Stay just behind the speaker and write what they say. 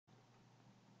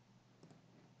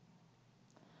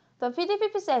The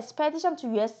PDP's expedition to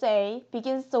USA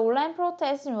begins the online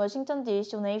protest in Washington,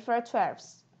 D.C. on April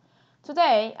 12th.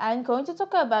 Today, I am going to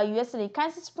talk about U.S.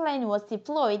 reconnaissance plane was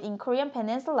deployed in Korean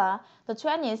Peninsula the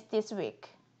 20th this week.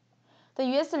 The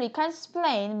U.S. reconnaissance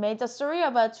plane made the story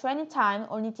about 20 times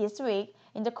only this week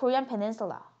in the Korean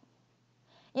Peninsula.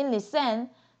 In recent,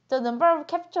 the number of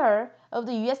capture of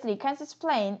the U.S. reconnaissance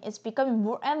plane is becoming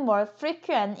more and more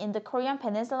frequent in the Korean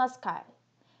Peninsula sky.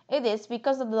 It is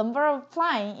because the number of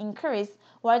flying increased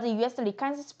while the U.S.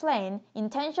 reconnaissance plane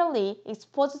intentionally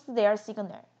exposed their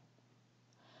signal.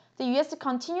 The U.S.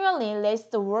 continually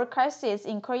raised the war crisis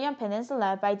in Korean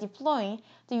Peninsula by deploying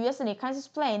the U.S. reconnaissance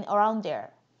plane around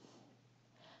there.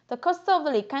 The cost of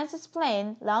the reconnaissance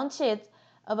plane, launched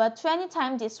about 20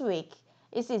 times this week,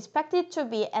 is expected to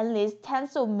be at least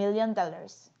tens of millions of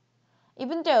dollars.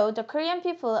 Even though the Korean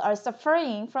people are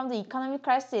suffering from the economic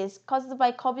crisis caused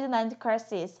by COVID-19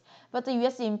 crisis, but the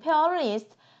U.S. imperialist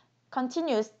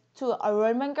continues to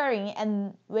warmongering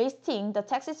and wasting the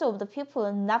taxes of the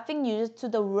people not being used to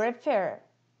the welfare.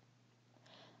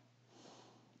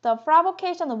 The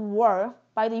provocation of war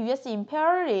by the U.S.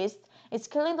 imperialists is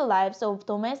killing the lives of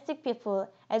domestic people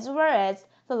as well as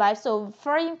the lives of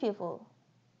foreign people.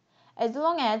 As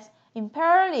long as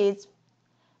imperialism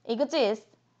exists,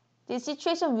 this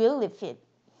situation will repeat.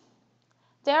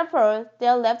 Therefore,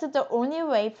 there left the only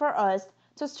way for us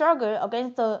to struggle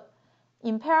against the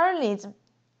imperialism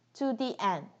to the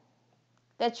end.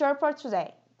 That's all for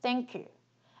today. Thank you.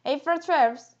 April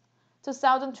 12th,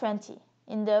 2020,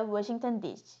 in the Washington,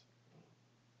 D.C.